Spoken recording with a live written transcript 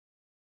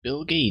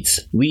Bill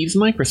Gates leaves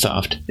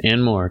Microsoft,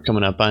 and more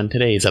coming up on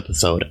today's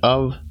episode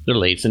of the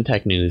Latest in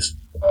Tech News.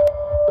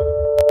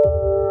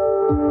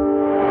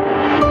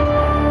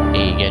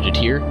 Hey Gadget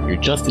here, you're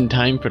just in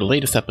time for the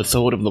latest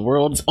episode of the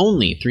world's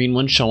only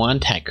 3-in-1 show on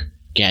tech,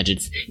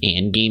 gadgets,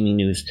 and gaming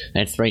news.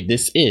 That's right,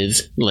 this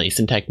is the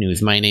Latest in Tech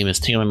News. My name is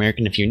Taylor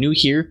American. If you're new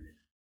here,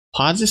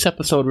 pause this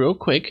episode real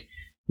quick,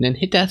 and then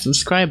hit that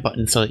subscribe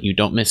button so that you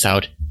don't miss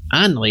out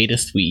on the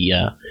latest. We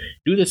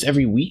do this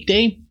every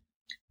weekday,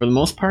 for the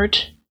most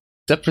part,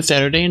 except for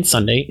Saturday and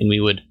Sunday, and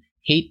we would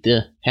hate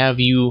to have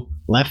you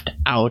left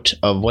out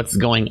of what's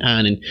going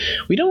on. And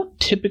we don't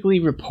typically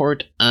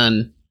report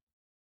on,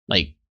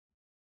 like,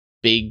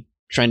 big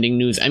trending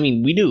news. I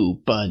mean, we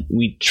do, but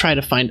we try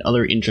to find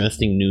other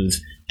interesting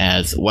news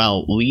as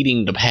well.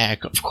 Leading the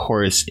pack, of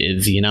course,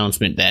 is the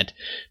announcement that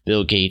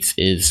Bill Gates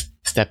is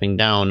stepping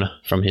down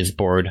from his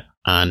board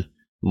on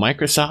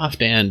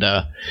Microsoft, and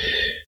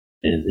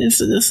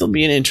this will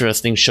be an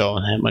interesting show.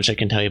 That much I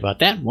can tell you about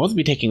that. We'll also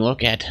be taking a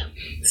look at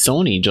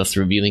Sony just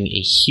revealing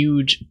a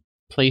huge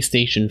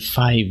PlayStation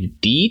 5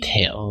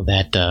 detail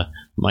that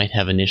might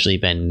have initially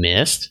been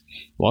missed.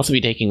 We'll also be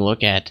taking a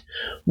look at,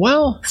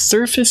 well,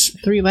 Surface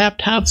 3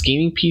 laptops,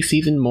 gaming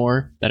PCs, and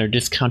more that are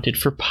discounted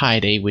for Pi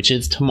Day, which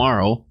is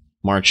tomorrow,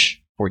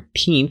 March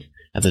 14th,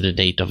 as of the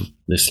date of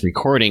this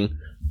recording.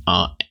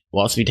 We'll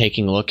also be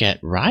taking a look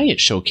at Riot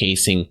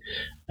showcasing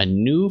a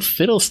new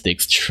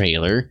Fiddlesticks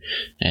trailer.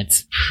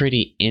 That's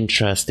pretty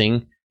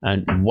interesting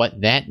on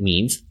what that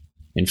means.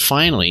 And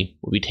finally,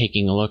 we'll be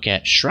taking a look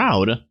at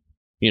Shroud,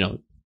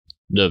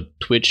 the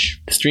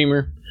Twitch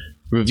streamer,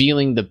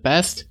 revealing the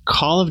best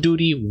Call of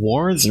Duty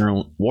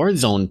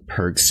Warzone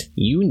perks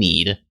you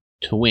need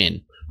to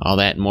win. All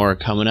that and more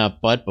coming up,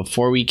 but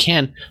before we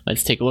can,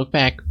 let's take a look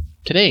back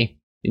today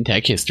in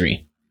tech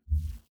history.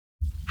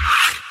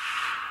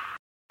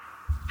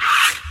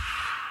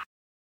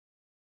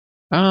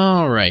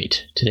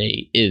 Alright,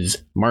 today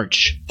is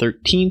March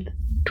 13th,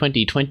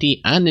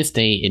 2020. On this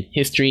day in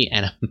history,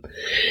 and I'm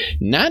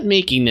not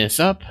making this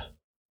up,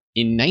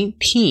 in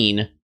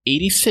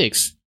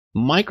 1986,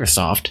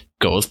 Microsoft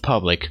goes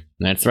public.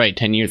 That's right,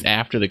 10 years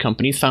after the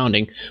company's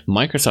founding,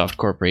 Microsoft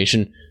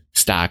Corporation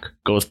stock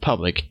goes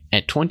public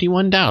at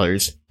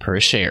 $21 per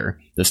share.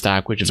 The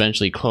stock, which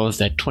eventually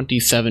closed at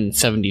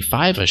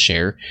 $27.75 a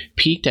share,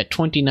 peaked at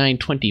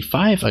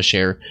 $29.25 a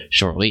share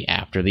shortly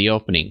after the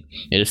opening.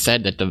 It is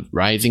said that the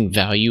rising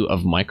value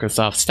of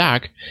Microsoft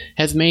stock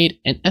has made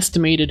an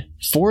estimated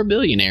 4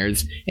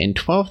 billionaires and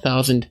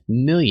 12,000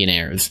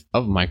 millionaires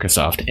of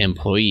Microsoft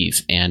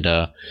employees. And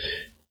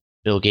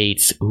Bill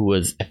Gates, who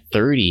was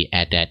 30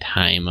 at that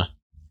time,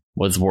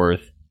 was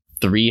worth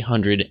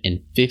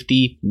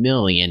 $350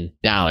 million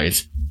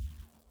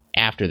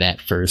after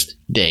that first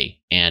day.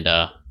 And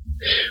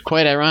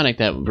quite ironic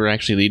that we're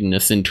actually leading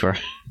this into our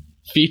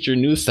feature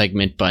news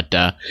segment, but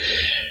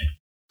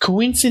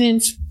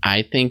coincidence?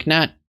 I think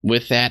not.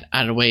 With that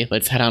out of the way,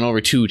 let's head on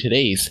over to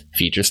today's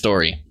feature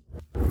story.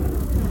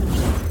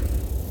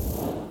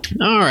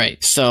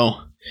 Alright,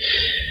 so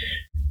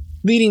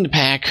leading the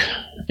pack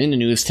in the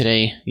news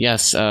today,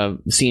 yes,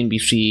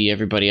 CNBC,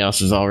 everybody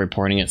else is all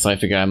reporting it, so I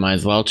figure I might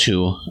as well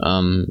too.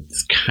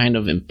 It's kind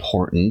of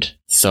important,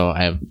 so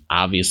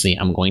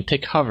I'm going to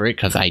cover it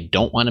because I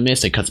don't want to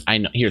miss it, because I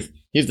know, here's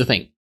the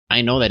thing,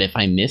 I know that if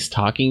I miss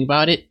talking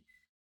about it,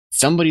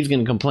 somebody's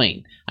going to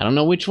complain. I don't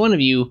know which one of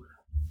you,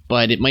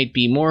 but it might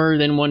be more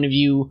than one of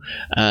you,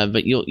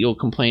 but you'll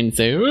complain and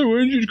say, oh, why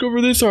didn't you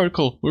cover this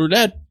article, or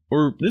that,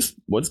 or this,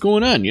 what's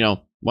going on,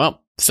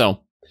 Well, so,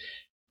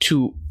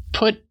 to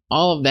put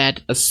all of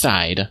that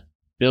aside,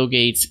 Bill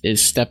Gates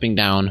is stepping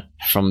down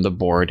from the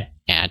board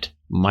at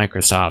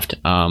Microsoft,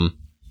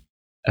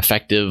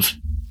 effective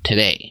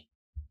today,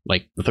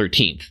 like the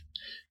 13th.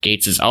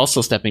 Gates is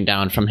also stepping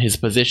down from his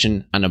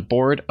position on a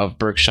board of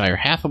Berkshire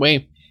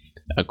Hathaway.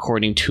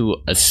 According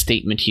to a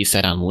statement he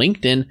said on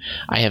LinkedIn,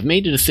 I have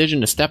made the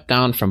decision to step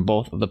down from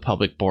both of the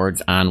public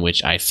boards on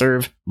which I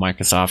serve,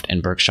 Microsoft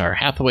and Berkshire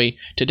Hathaway,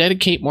 to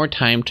dedicate more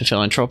time to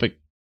philanthropic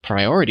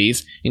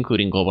priorities,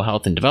 including global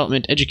health and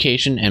development,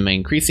 education, and my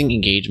increasing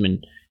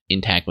engagement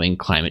in tackling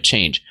climate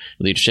change.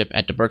 Leadership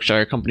at the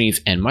Berkshire companies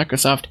and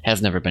Microsoft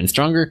has never been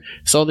stronger,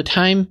 so the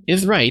time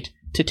is right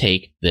to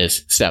take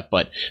this step.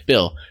 But,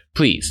 Bill,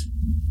 please,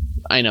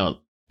 I know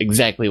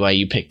exactly why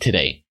you picked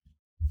today.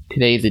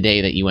 Today is the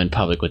day that you went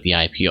public with the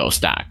IPO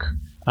stock.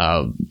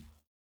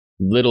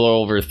 Little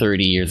over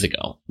 30 years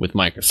ago with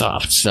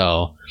Microsoft,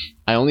 so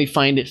I only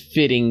find it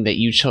fitting that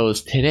you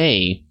chose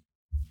today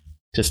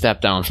to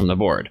step down from the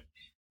board.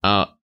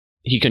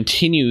 He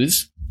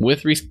continues,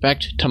 with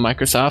respect to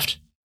Microsoft,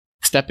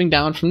 stepping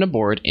down from the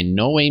board in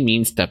no way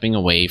means stepping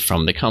away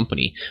from the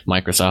company.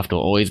 Microsoft will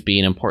always be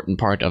an important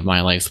part of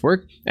my life's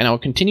work, and I will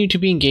continue to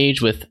be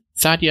engaged with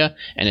Satya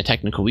and the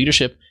technical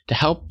leadership to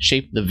help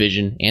shape the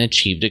vision and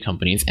achieve the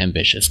company's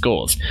ambitious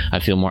goals. I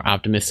feel more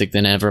optimistic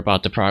than ever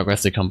about the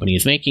progress the company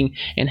is making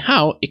and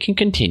how it can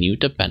continue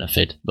to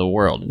benefit the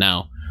world.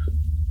 Now,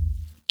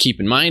 Keep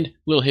in mind,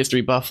 little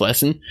history buff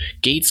lesson,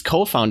 Gates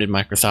co-founded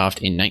Microsoft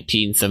in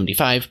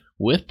 1975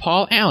 with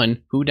Paul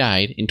Allen, who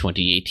died in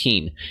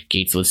 2018.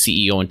 Gates was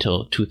CEO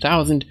until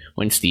 2000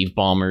 when Steve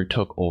Ballmer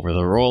took over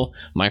the role.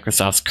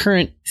 Microsoft's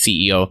current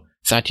CEO,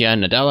 Satya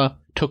Nadella,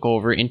 took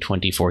over in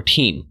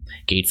 2014.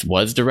 Gates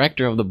was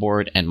director of the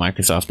board at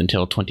Microsoft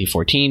until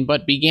 2014,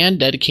 but began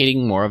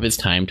dedicating more of his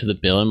time to the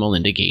Bill and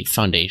Melinda Gates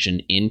Foundation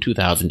in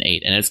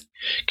 2008, and has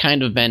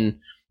kind of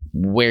been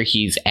where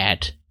he's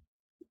at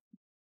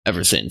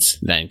ever since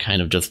then,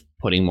 kind of just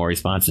putting more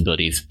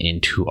responsibilities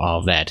into all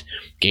of that.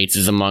 Gates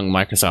is among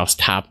Microsoft's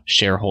top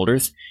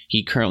shareholders.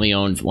 He currently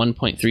owns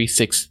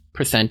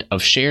 1.36%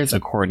 of shares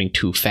according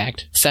to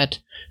FactSet.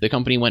 The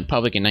company went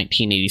public in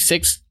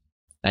 1986,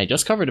 I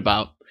just covered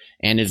about,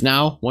 and is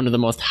now one of the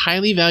most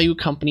highly valued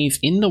companies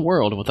in the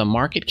world with a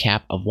market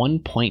cap of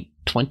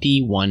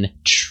 1.21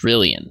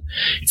 trillion.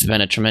 It's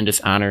been a tremendous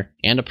honor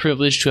and a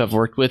privilege to have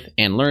worked with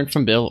and learned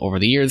from Bill over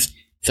the years,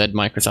 said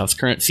Microsoft's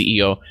current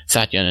CEO,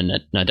 Satya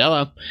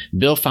Nadella.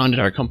 Bill founded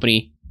our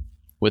company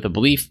with a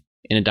belief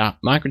in a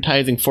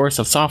democratizing force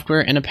of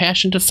software and a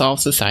passion to solve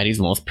society's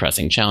most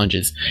pressing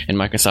challenges, and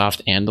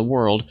Microsoft and the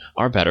world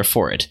are better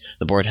for it.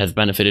 The board has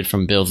benefited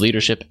from Bill's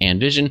leadership and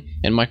vision,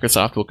 and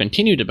Microsoft will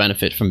continue to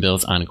benefit from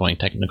Bill's ongoing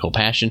technical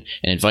passion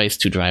and advice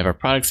to drive our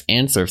products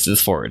and services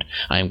forward.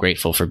 I am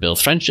grateful for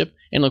Bill's friendship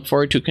and look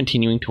forward to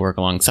continuing to work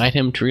alongside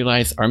him to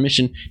realize our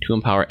mission to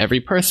empower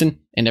every person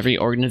and every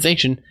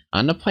organization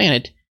on the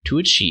planet to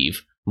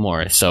achieve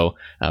more. So,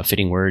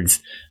 fitting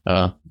words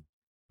were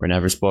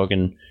never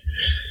spoken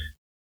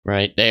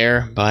right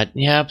there, but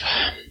yep,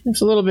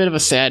 it's a little bit of a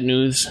sad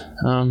news,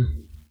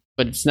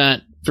 but it's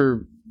not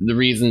for the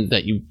reason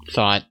that you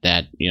thought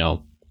that,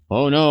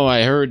 oh no,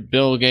 I heard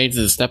Bill Gates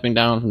is stepping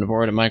down from the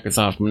board at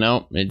Microsoft.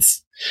 No,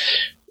 it's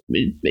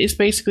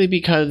basically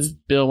because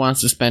Bill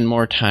wants to spend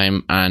more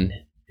time on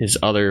his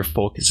other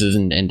focuses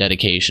and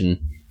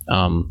dedication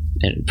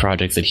and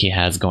projects that he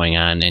has going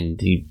on,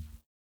 and he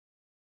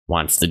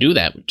wants to do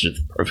that, which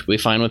is perfectly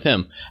fine with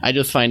him. I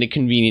just find it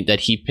convenient that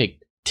he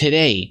picked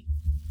today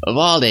of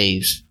all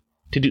days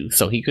to do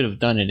so. He could have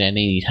done it at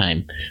any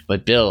time,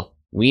 but Bill,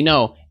 we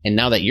know, and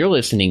now that you're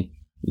listening,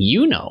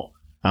 you know.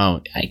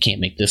 I can't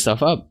make this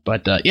stuff up,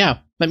 but yeah,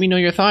 let me know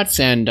your thoughts,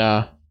 and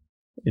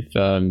if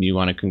you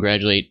want to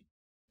congratulate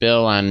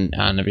Bill on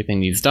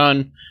everything he's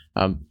done,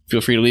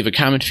 feel free to leave a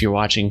comment if you're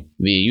watching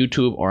via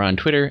YouTube or on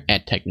Twitter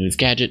at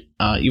TechNewsGadget.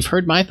 You've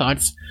heard my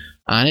thoughts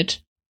on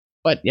it,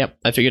 but yep,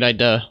 I figured I'd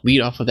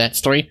lead off with that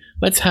story.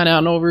 Let's head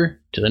on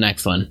over to the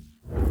next one.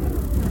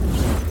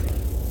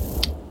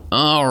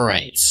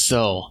 Alright,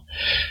 so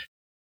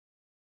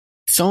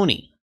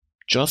Sony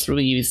just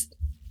released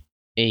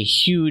a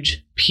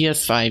huge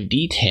PS5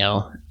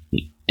 detail,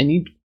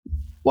 and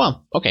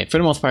for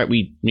the most part,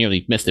 we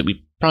nearly missed it.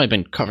 We've probably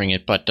been covering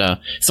it, but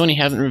Sony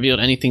hasn't revealed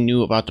anything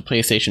new about the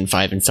PlayStation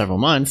 5 in several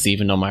months,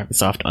 even though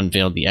Microsoft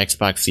unveiled the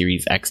Xbox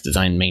Series X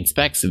design main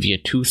specs via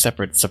two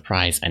separate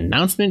surprise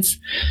announcements.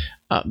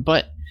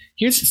 But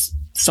here's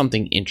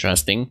something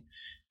interesting.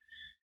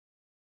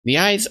 The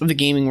eyes of the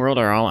gaming world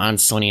are all on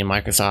Sony and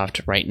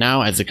Microsoft right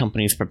now as the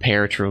companies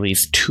prepare to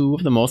release two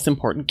of the most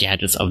important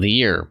gadgets of the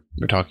year.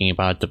 We're talking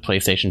about the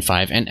PlayStation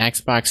 5 and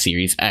Xbox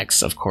Series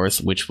X, of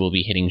course, which will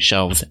be hitting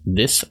shelves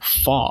this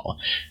fall.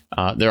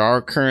 There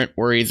are current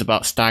worries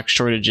about stock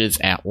shortages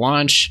at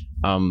launch.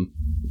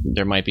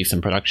 There might be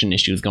some production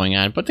issues going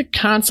on, but the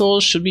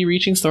consoles should be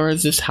reaching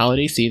stores this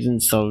holiday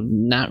season, so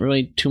not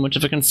really too much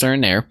of a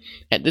concern there.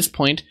 At this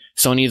point,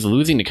 Sony is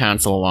losing the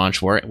console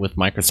launch war with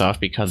Microsoft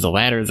because the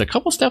latter is a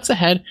couple steps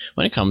ahead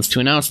when it comes to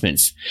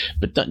announcements.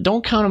 But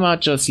don't count them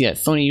out just yet.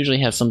 Sony usually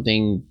has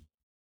something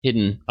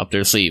hidden up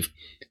their sleeve.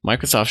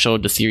 Microsoft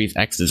showed the Series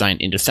X design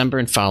in December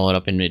and followed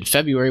up in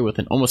mid-February with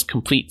an almost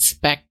complete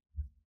spec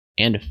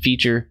and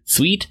feature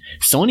suite.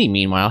 Sony,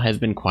 meanwhile, has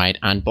been quiet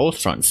on both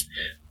fronts.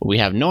 We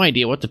have no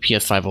idea what the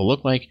PS5 will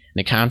look like, and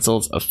the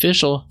console's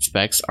official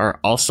specs are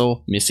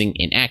also missing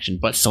in action.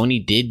 But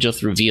Sony did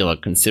just reveal a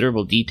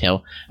considerable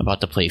detail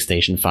about the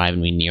PlayStation 5,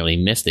 and we nearly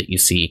missed it, you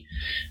see.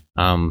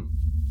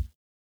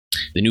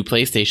 The new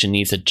PlayStation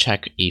needs to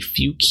check a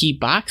few key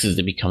boxes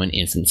to become an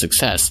instant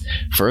success.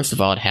 First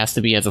of all, it has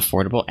to be as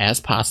affordable as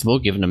possible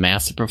given the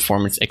massive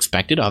performance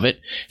expected of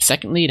it.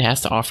 Secondly, it has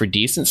to offer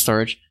decent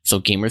storage so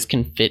gamers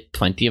can fit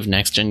plenty of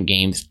next-gen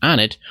games on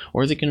it,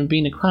 or is it going to be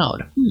in the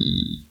cloud?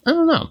 I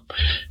don't know.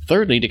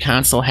 Thirdly, the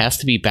console has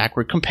to be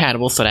backward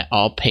compatible so that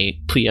all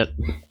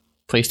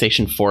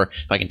PlayStation 4,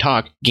 if I can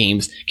talk,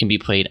 games can be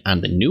played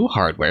on the new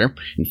hardware.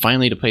 And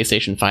finally, the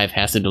PlayStation 5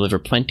 has to deliver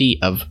plenty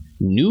of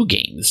new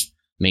games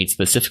made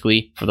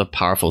specifically for the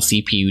powerful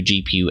CPU,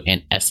 GPU,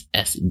 and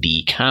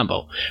SSD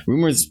combo.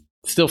 Rumors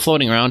still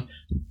floating around,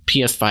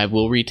 PS5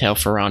 will retail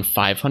for around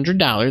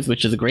 $500,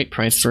 which is a great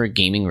price for a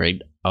gaming rig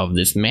of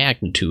this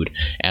magnitude.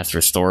 As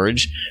for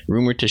storage,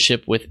 rumored to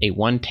ship with a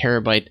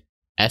 1TB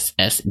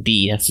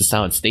SSD, that's a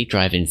solid state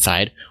drive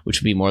inside,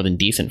 which would be more than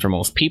decent for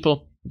most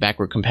people.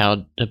 Backward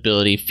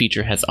compatibility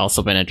feature has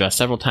also been addressed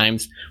several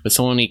times, with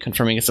Sony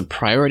confirming it's a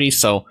priority,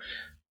 so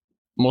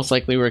most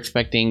likely we're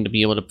expecting to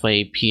be able to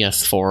play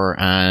PS4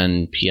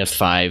 and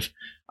PS5,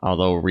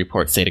 although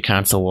reports say the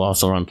console will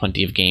also run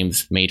plenty of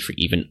games made for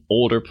even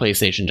older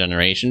PlayStation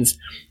generations.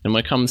 And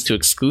when it comes to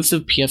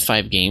exclusive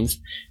PS5 games,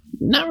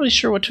 not really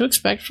sure what to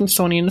expect from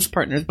Sony and its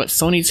partners, but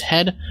Sony's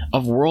head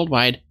of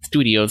worldwide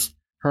studios,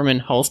 Herman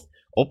Hulst,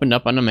 opened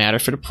up on the matter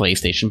for the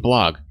PlayStation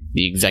blog.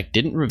 The exec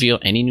didn't reveal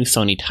any new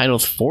Sony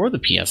titles for the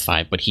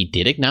PS5, but he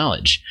did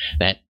acknowledge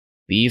that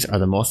these are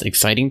the most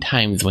exciting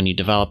times when you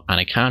develop on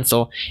a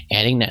console,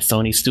 adding that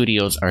Sony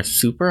studios are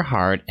super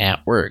hard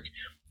at work.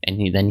 And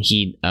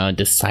he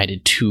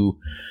decided to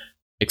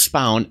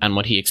expound on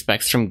what he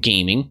expects from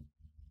gaming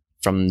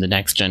from the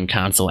next-gen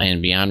console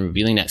and beyond,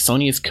 revealing that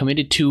Sony is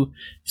committed to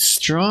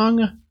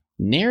strong,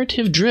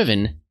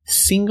 narrative-driven,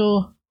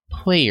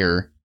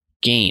 single-player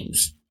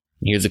games.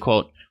 Here's a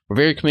quote. We're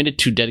very committed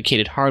to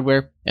dedicated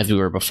hardware, as we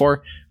were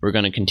before. We're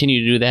going to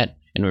continue to do that,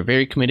 and we're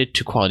very committed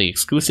to quality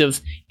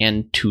exclusives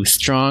and to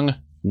strong,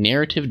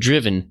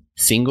 narrative-driven,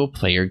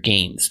 single-player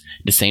games.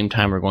 At the same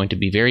time, we're going to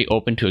be very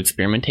open to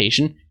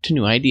experimentation, to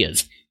new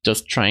ideas,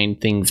 just trying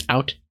things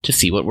out to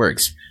see what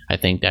works. I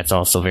think that's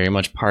also very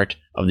much part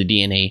of the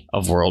DNA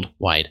of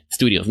worldwide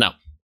studios. Now,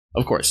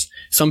 of course,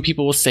 some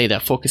people will say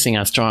that focusing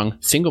on strong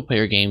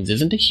single-player games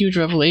isn't a huge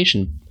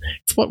revelation.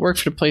 It's what worked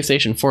for the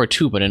PlayStation 4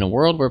 too, but in a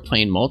world where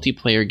playing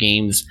multiplayer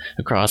games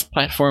across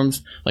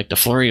platforms, like the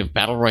flurry of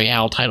Battle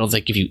Royale titles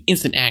that give you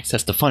instant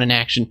access to fun and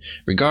action,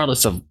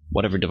 regardless of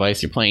whatever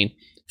device you're playing,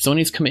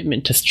 Sony's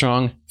commitment to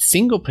strong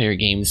single-player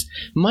games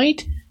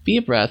might be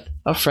a breath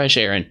of fresh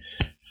air. And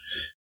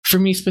for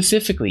me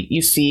specifically,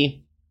 you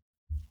see,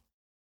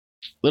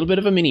 a little bit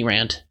of a mini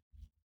rant.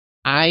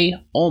 I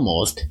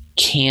almost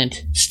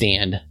can't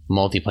stand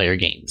multiplayer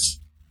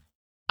games.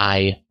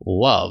 I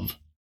love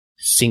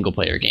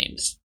single-player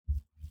games.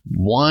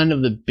 One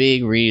of the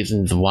big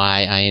reasons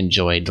why I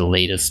enjoyed the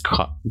latest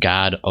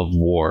God of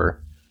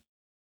War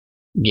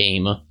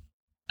game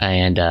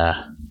and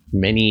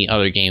many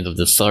other games of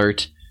the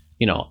sort,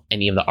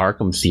 any of the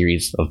Arkham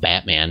series of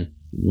Batman,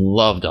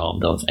 loved all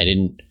of those. I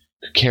didn't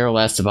care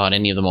less about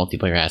any of the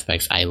multiplayer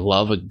aspects. I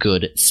love a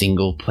good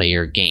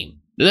single-player game.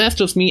 That's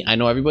just me. I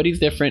know everybody's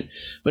different,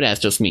 but that's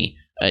just me.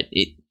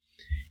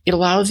 It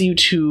allows you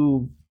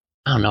to,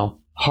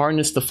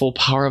 harness the full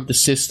power of the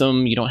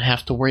system. You don't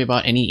have to worry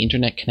about any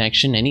internet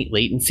connection, any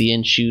latency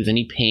issues,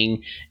 any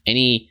ping,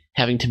 any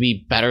having to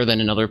be better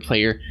than another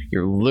player.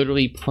 You're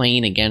literally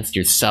playing against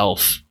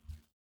yourself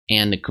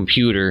and the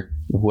computer,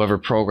 whoever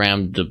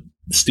programmed the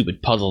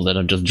stupid puzzle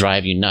that'll just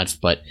drive you nuts.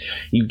 But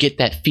you get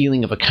that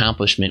feeling of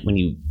accomplishment when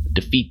you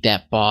defeat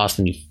that boss,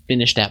 when you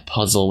finish that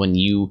puzzle, when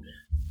you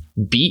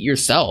beat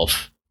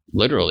yourself,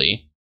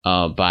 literally,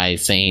 by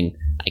saying,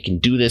 I can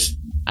do this,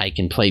 I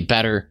can play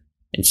better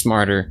and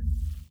smarter.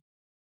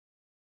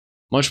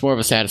 Much more of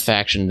a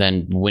satisfaction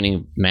than winning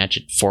a match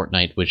at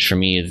Fortnite, which for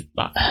me is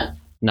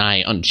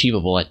nigh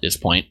unachievable at this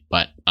point.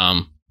 But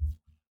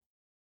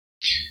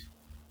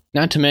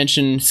not to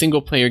mention,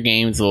 single-player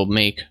games will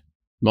make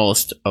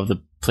most of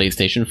the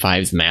PlayStation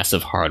 5's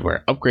massive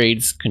hardware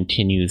upgrades,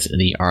 continues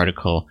the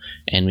article,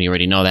 and we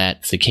already know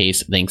that's the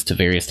case thanks to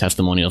various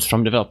testimonials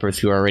from developers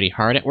who are already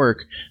hard at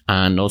work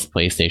on those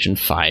PlayStation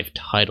 5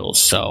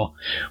 titles. So,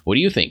 what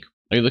do you think?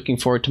 Are you looking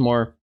forward to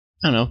more,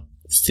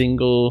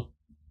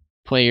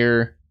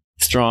 single-player,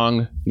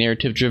 strong,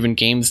 narrative-driven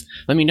games?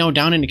 Let me know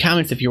down in the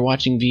comments if you're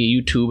watching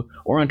via YouTube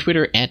or on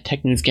Twitter at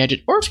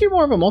TechNewsGadget, or if you're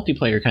more of a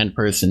multiplayer kind of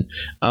person.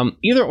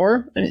 Either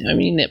or,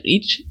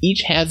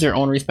 each has their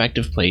own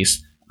respective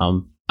place.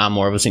 I'm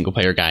more of a single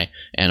player guy,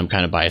 and I'm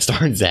kind of biased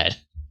towards that.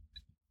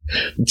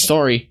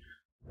 Sorry.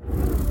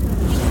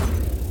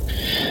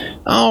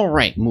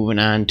 Alright, moving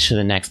on to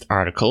the next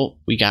article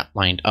we got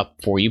lined up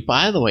for you.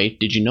 By the way,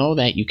 did you know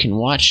that you can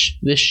watch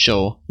this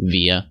show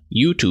via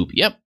YouTube?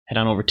 Yep. Head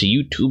on over to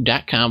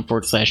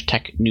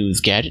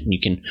youtube.com/TechNewsGadget, and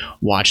you can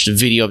watch the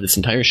video of this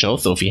entire show.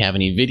 So if you have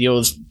any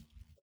videos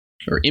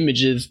or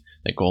images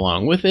that go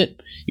along with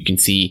it, you can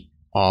see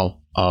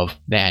all of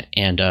that.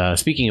 And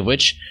speaking of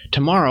which,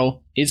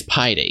 tomorrow is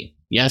Pi Day.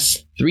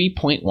 Yes,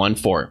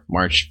 3.14,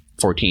 March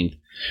 14th.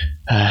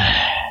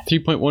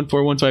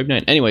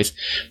 3.14159. Anyways,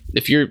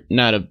 if you're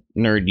not a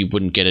nerd, you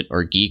wouldn't get it,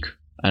 or geek.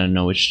 I don't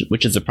know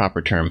which is the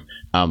proper term.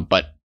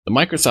 But the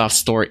Microsoft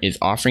Store is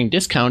offering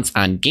discounts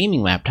on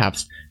gaming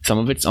laptops, some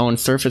of its own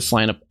Surface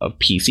lineup of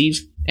PCs,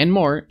 and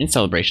more in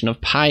celebration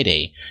of Pi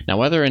Day. Now,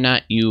 whether or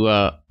not you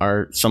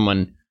are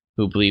someone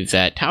who believes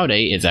that Tau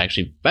Day is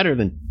actually better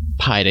than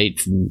Pi Day,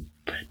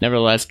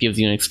 nevertheless gives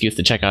you an excuse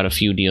to check out a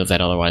few deals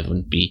that otherwise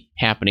wouldn't be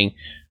happening.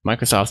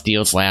 Microsoft's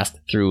deals last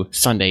through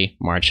Sunday,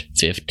 March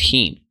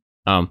 15th.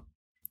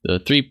 The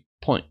 3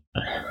 point...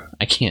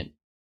 I can't...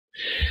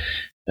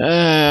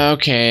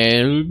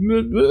 okay.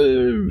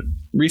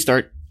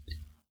 Restart.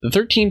 The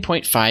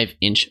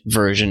 13.5-inch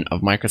version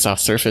of Microsoft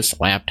Surface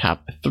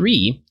Laptop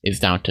 3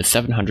 is down to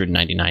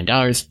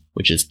 $799,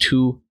 which is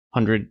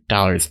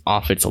 $200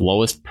 off its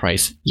lowest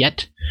price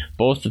yet.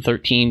 Both the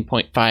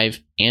 13.5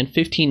 and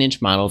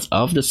 15-inch models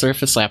of the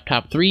Surface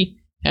Laptop 3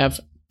 have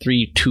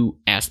 1.32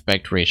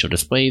 aspect ratio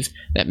displays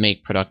that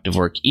make productive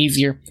work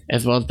easier,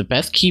 as well as the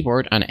best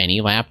keyboard on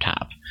any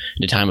laptop.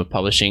 At the time of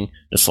publishing,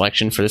 the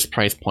selection for this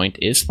price point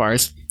is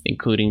sparse,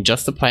 including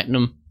just the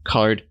platinum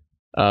colored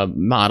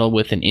model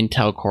with an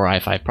Intel Core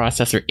i5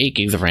 processor, 8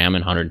 gigs of RAM,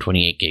 and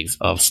 128 gigs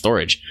of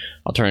storage.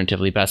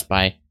 Alternatively, Best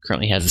Buy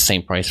currently has the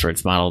same price for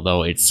its model,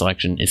 though its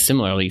selection is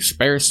similarly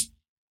sparse.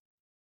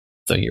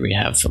 So here we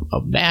have some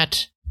of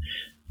that.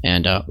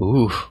 And,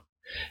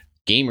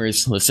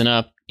 gamers, listen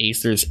up.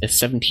 Acer's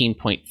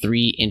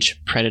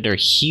 17.3-inch Predator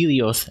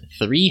Helios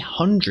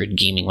 300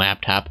 gaming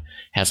laptop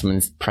has some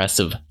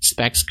impressive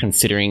specs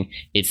considering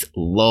its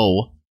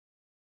low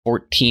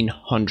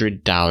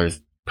 $1,400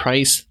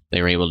 price.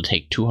 They were able to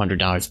take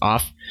 $200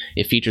 off.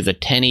 It features a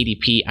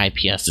 1080p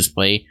IPS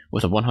display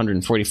with a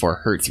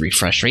 144Hz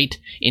refresh rate,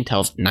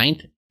 Intel's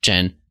 9th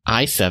gen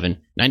i7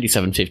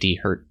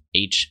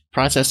 9750H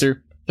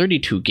processor,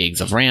 32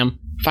 gigs of RAM,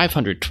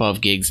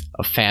 512 gigs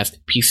of fast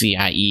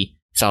PCIe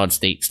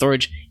solid-state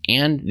storage,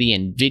 and the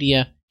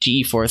NVIDIA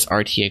GeForce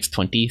RTX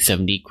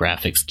 2070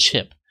 graphics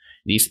chip.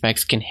 These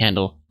specs can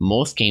handle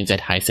most games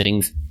at high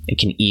settings and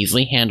can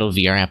easily handle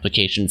VR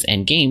applications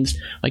and games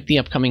like the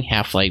upcoming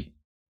Half-Life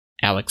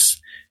Alyx.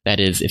 That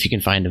is, if you can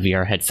find a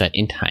VR headset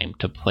in time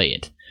to play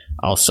it.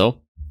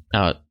 Also,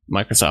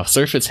 Microsoft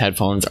Surface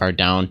headphones are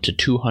down to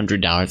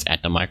 $200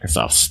 at the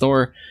Microsoft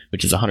Store,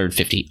 which is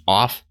 $150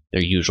 off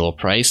their usual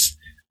price.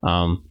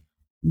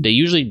 They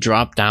usually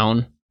drop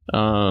down.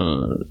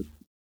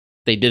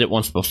 They did it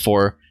once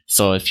before,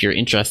 so if you're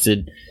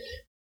interested,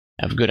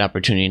 have a good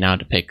opportunity now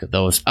to pick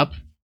those up.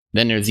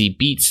 Then there's the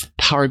Beats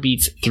Power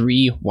Beats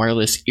 3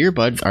 wireless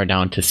earbuds are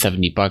down to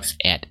 $70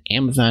 at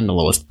Amazon, the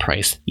lowest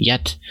price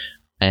yet.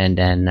 And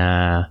then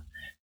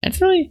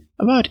that's really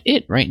about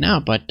it right now.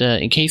 But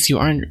in case you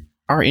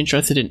are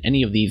interested in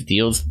any of these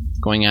deals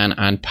going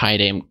on Pi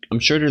Day, I'm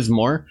sure there's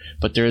more,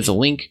 but there is a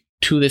link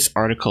to this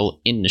article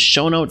in the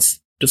show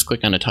notes. Just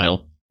click on the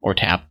title or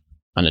tap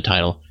on the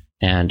title,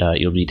 and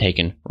you'll be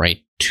taken right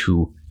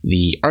to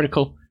the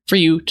article for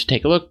you to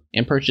take a look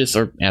and purchase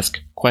or ask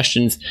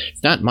questions.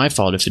 It's not my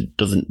fault if it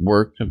doesn't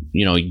work.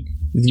 You know,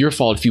 it's your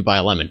fault if you buy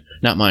a lemon,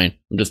 not mine.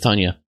 I'm just telling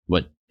you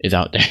what is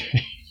out there.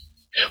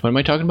 What am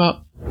I talking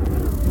about?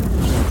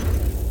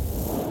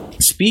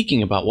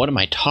 Speaking about what am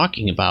I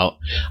talking about,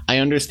 I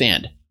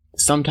understand.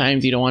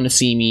 Sometimes you don't want to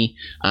see me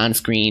on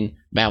screen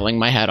babbling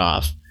my head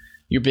off.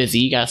 You're busy,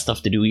 you got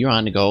stuff to do, you're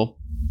on the go.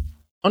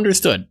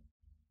 Understood.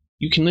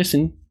 You can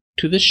listen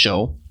to this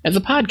show as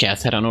a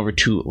podcast. Head on over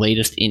to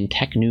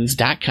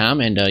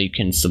latestintechnews.com and you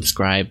can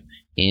subscribe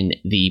in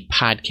the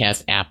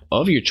podcast app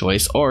of your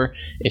choice, or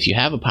if you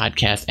have a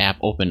podcast app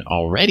open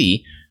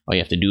already, all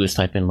you have to do is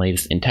type in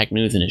Latest in Tech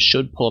News and it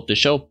should pull up the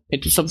show.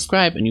 Hit the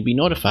subscribe and you'll be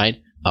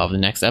notified of the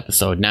next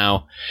episode.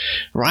 Now,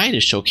 Riot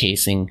is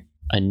showcasing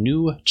a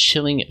new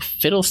Chilling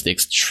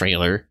Fiddlesticks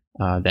trailer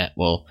that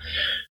will...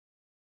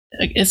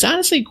 It's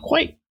honestly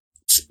quite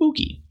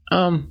spooky.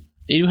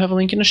 They do have a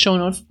link in the show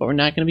notes, but we're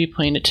not going to be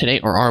playing it today,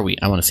 or are we?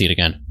 I want to see it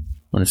again.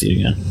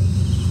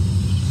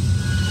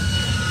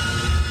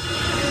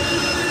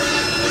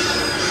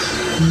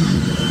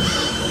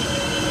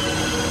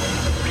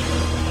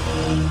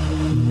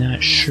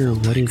 Not sure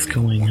what is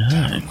going on.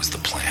 That was the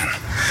plan.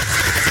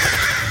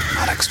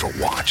 Not extra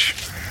watch.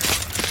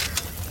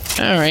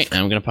 Alright,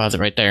 I'm going to pause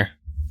it right there.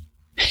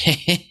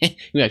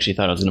 You actually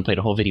thought I was going to play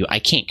the whole video. I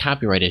can't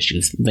copyright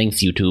issues.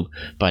 Thanks, YouTube.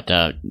 But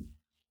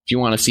if you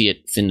want to see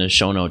it, it's in the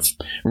show notes.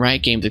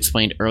 Riot Games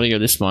explained earlier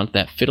this month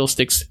that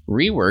Fiddlesticks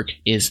rework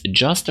is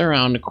just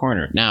around the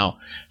corner. Now,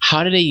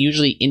 how do they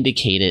usually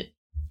indicate it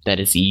that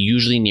it's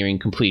usually nearing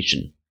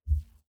completion?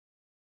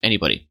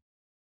 Anybody?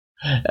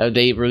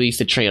 They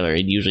released a trailer.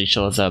 It usually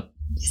shows up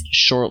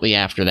shortly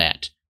after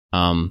that.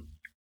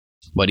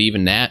 But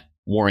even that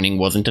warning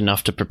wasn't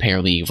enough to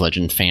prepare League of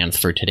Legends fans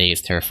for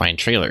today's terrifying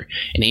trailer.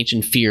 An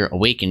ancient fear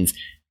awakens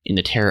in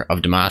the Terror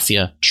of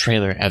Demacia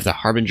trailer as the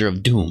harbinger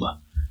of doom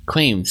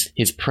claims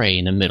his prey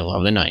in the middle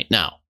of the night.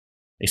 Now,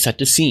 they set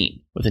the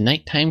scene with a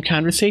nighttime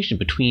conversation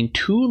between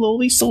two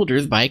lowly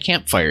soldiers by a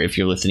campfire. If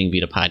you're listening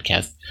via the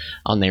podcast,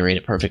 I'll narrate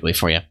it perfectly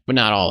for you, but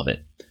not all of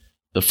it.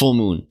 The full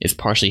moon is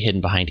partially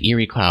hidden behind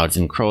eerie clouds,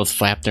 and crows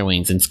flap their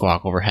wings and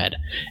squawk overhead.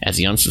 As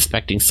the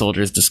unsuspecting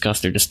soldiers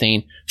discuss their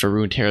disdain for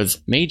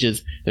Runeterra's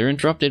mages, they're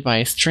interrupted by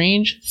a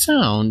strange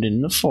sound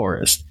in the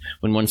forest.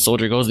 When one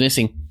soldier goes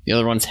missing, the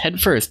other runs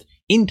headfirst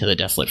into the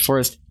desolate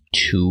forest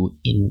to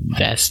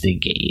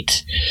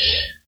investigate.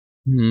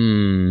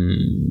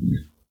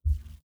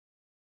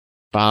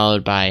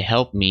 Followed by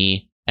Help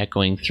Me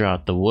echoing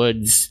throughout the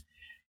woods.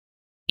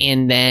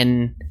 And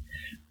then,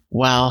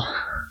 well,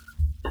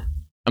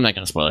 I'm not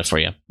going to spoil it for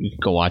you. You can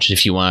go watch it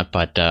if you want,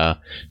 but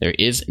there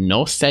is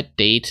no set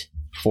date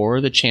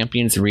for the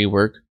Champions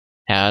rework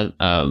yet.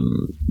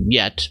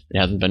 It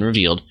hasn't been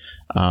revealed.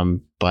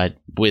 But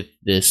with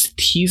this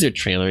teaser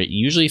trailer, it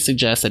usually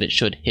suggests that it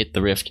should hit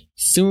the Rift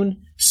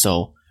soon.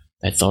 So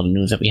that's all the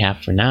news that we have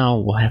for now.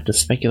 We'll have to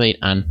speculate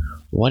on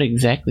what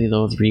exactly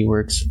those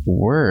reworks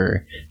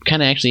were. I'm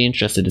kind of actually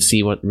interested to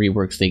see what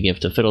reworks they give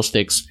to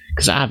Fiddlesticks,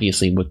 because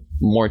obviously with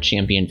more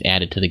champions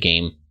added to the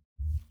game,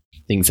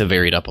 things have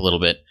varied up a little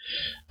bit.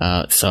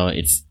 So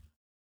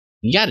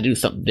you got to do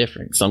something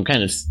different. So I'm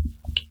kind of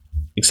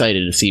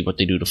excited to see what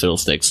they do to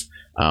Fiddlesticks.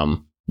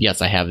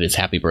 Yes, I have this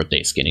Happy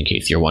Birthday skin, in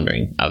case you're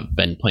wondering. I've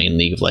been playing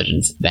League of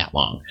Legends that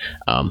long.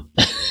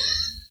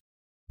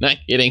 Not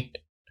kidding.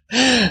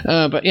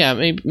 But yeah,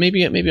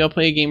 maybe I'll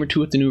play a game or two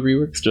with the new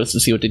reworks just to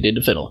see what they did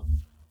to Fiddle.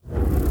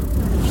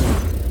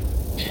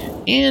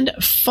 And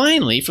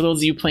finally, for those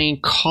of you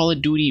playing Call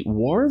of Duty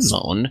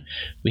Warzone,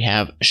 we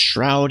have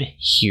Shroud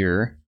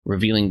here,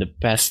 revealing the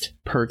best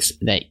perks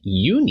that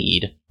you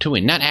need to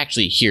win. Not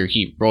actually here,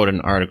 he wrote an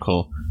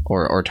article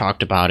or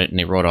talked about it, and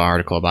they wrote an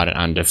article about it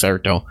on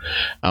Deserto.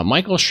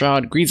 Michael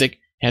Shroud Grizik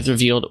has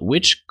revealed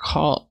which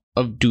Call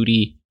of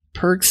Duty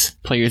perks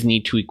players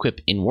need to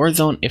equip in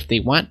Warzone if they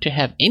want to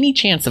have any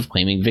chance of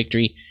claiming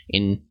victory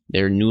in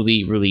their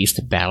newly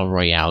released Battle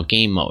Royale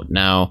game mode.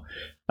 Now,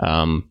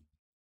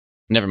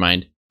 never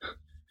mind.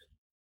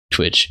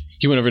 Twitch.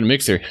 He went over to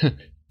Mixer.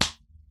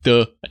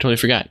 Duh. I totally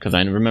forgot, because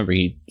I remember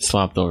he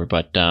swapped over,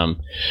 but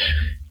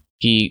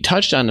he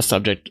touched on the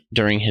subject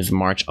during his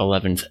March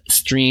 11th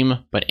stream,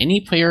 but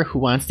any player who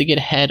wants to get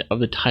ahead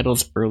of the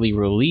title's early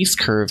release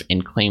curve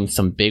and claim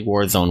some big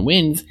Warzone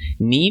wins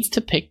needs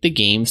to pick the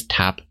game's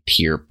top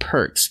tier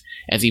perks.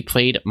 As he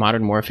played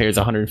Modern Warfare's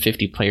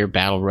 150-player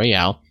Battle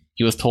Royale,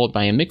 he was told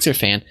by a Mixer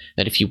fan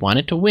that if he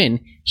wanted to win,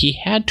 he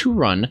had to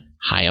run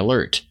High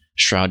Alert.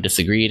 Shroud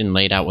disagreed and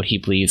laid out what he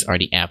believes are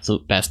the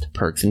absolute best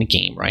perks in the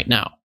game right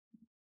now.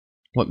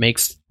 What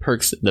makes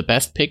perks the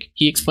best pick,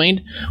 he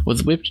explained,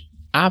 was which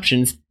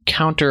options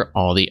counter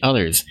all the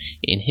others.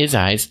 In his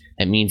eyes,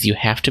 that means you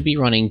have to be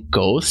running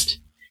Ghost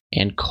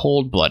and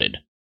Cold-Blooded.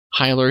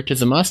 High Alert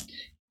is a must?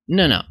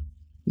 No,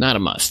 not a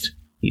must.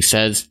 He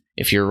says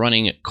if you're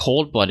running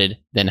Cold-Blooded,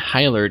 then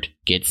High Alert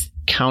gets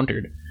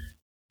countered.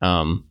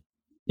 And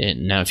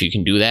now if you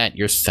can do that,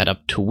 you're set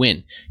up to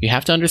win. You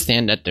have to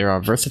understand that there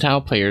are versatile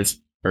players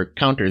or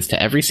counters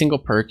to every single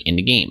perk in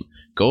the game.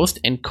 Ghost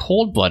and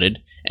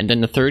Cold-Blooded, and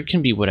then the third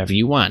can be whatever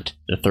you want.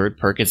 The third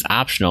perk is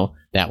optional.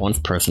 That one's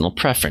personal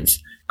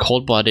preference.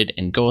 Cold-Blooded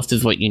and Ghost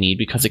is what you need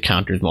because it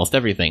counters most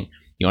everything.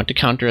 You want to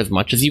counter as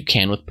much as you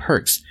can with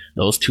perks.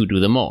 Those two do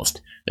the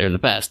most. They're the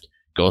best.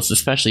 Ghost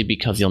especially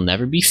because you'll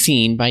never be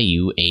seen by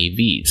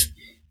UAVs.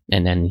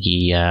 And then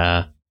he,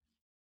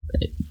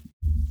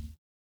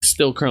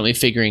 still currently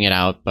figuring it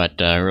out, but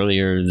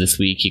earlier this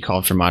week he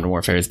called for Modern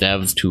Warfare's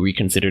devs to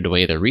reconsider the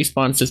way their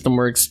respawn system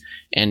works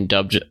and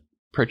dubbed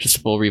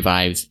purchasable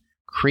revives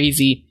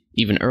crazy.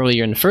 Even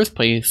earlier in the first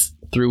place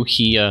through,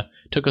 he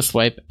took a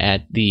swipe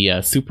at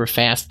the super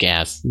fast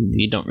gas.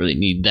 You don't really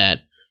need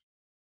that.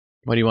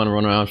 What do you want to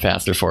run around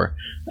faster for?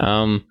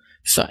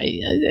 So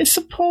I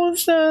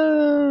suppose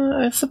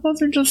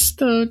they're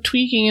just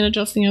tweaking and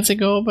adjusting as they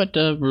go, but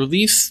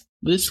release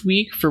this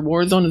week for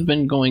Warzone has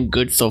been going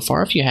good so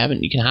far. If you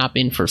haven't, you can hop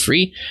in for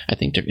free. I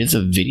think there is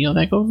a video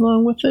that goes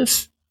along with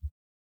this.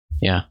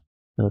 Yeah,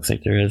 it looks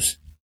like there is.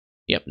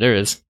 Yep, there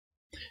is.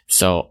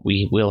 So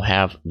we will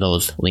have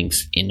those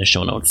links in the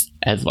show notes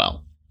as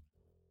well.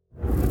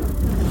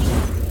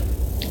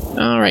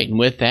 Alright, and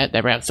with that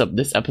wraps up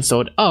this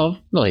episode of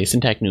the latest in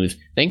tech news.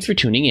 Thanks for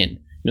tuning in.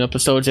 New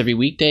episodes every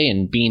weekday,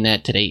 and being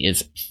that today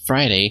is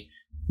Friday,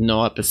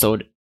 no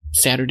episode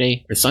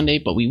Saturday or Sunday,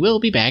 but we will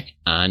be back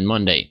on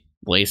Monday.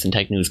 The latest in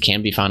tech news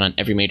can be found on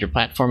every major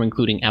platform,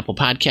 including Apple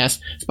Podcasts,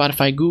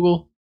 Spotify,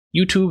 Google,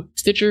 YouTube,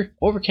 Stitcher,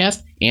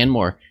 Overcast, and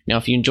more. Now,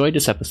 if you enjoyed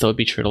this episode,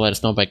 be sure to let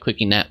us know by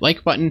clicking that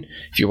like button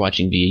if you're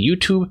watching via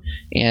YouTube.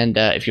 And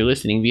if you're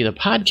listening via the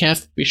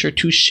podcast, be sure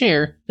to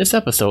share this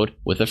episode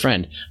with a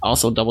friend.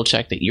 Also, double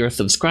check that you're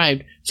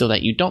subscribed so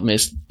that you don't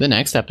miss the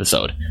next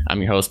episode.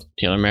 I'm your host,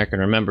 Taylor Merrick,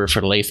 and remember, for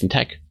the latest in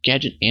tech,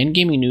 gadget, and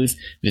gaming news,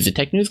 visit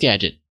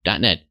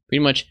technewsgadget.net.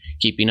 Pretty much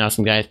keep being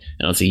awesome, guys,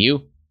 and I'll see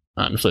you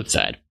on the flip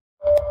side.